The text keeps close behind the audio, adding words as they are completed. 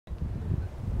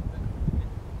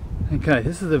Okay,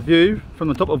 this is a view from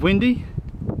the top of Windy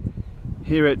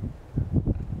here at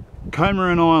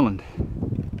Koemurun Island.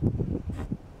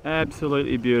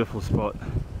 Absolutely beautiful spot.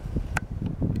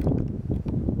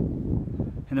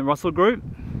 In the Russell group,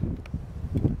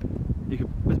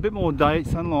 there's a bit more day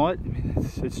sunlight.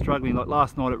 It's struggling. Like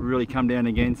last night, it really come down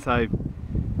again. So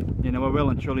you know we're well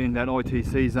and truly in that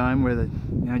ITC zone where the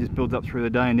just builds up through the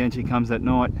day and down she comes at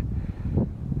night.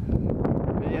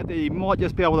 But yeah, you might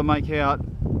just be able to make out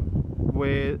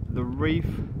where the reef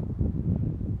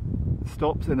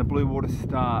stops and the blue water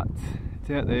starts.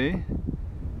 It's out there.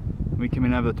 We come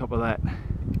in over the top of that.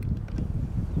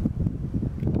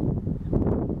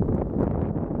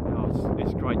 Oh,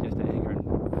 it's great just to anchor in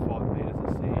 5 metres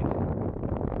of sand.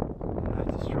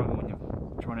 It's a struggle when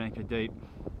you're trying to anchor deep.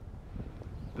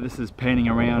 But this is panning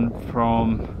around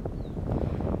from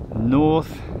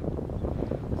north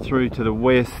through to the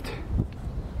west,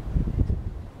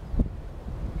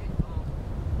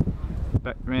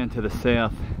 back round to the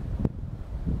south.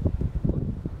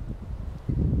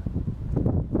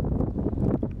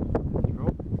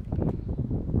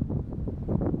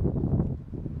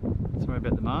 Sorry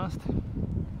about the mast.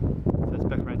 So it's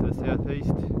back around to the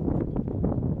southeast.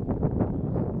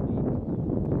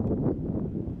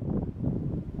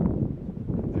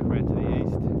 Back around to the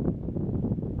east.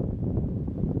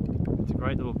 It's a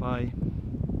great little bay.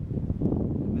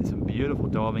 There's some beautiful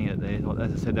diving out there. Like,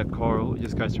 as I said, that coral, it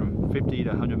just goes from 50 to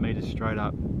 100 metres straight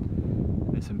up.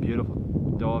 There's some beautiful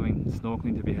diving,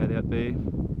 snorkeling to be had out there.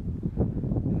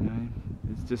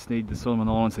 It's just need the Solomon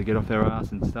Islands to get off their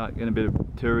arse and start getting a bit of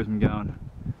tourism going.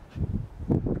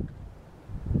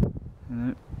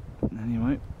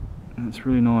 Anyway, it's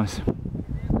really nice.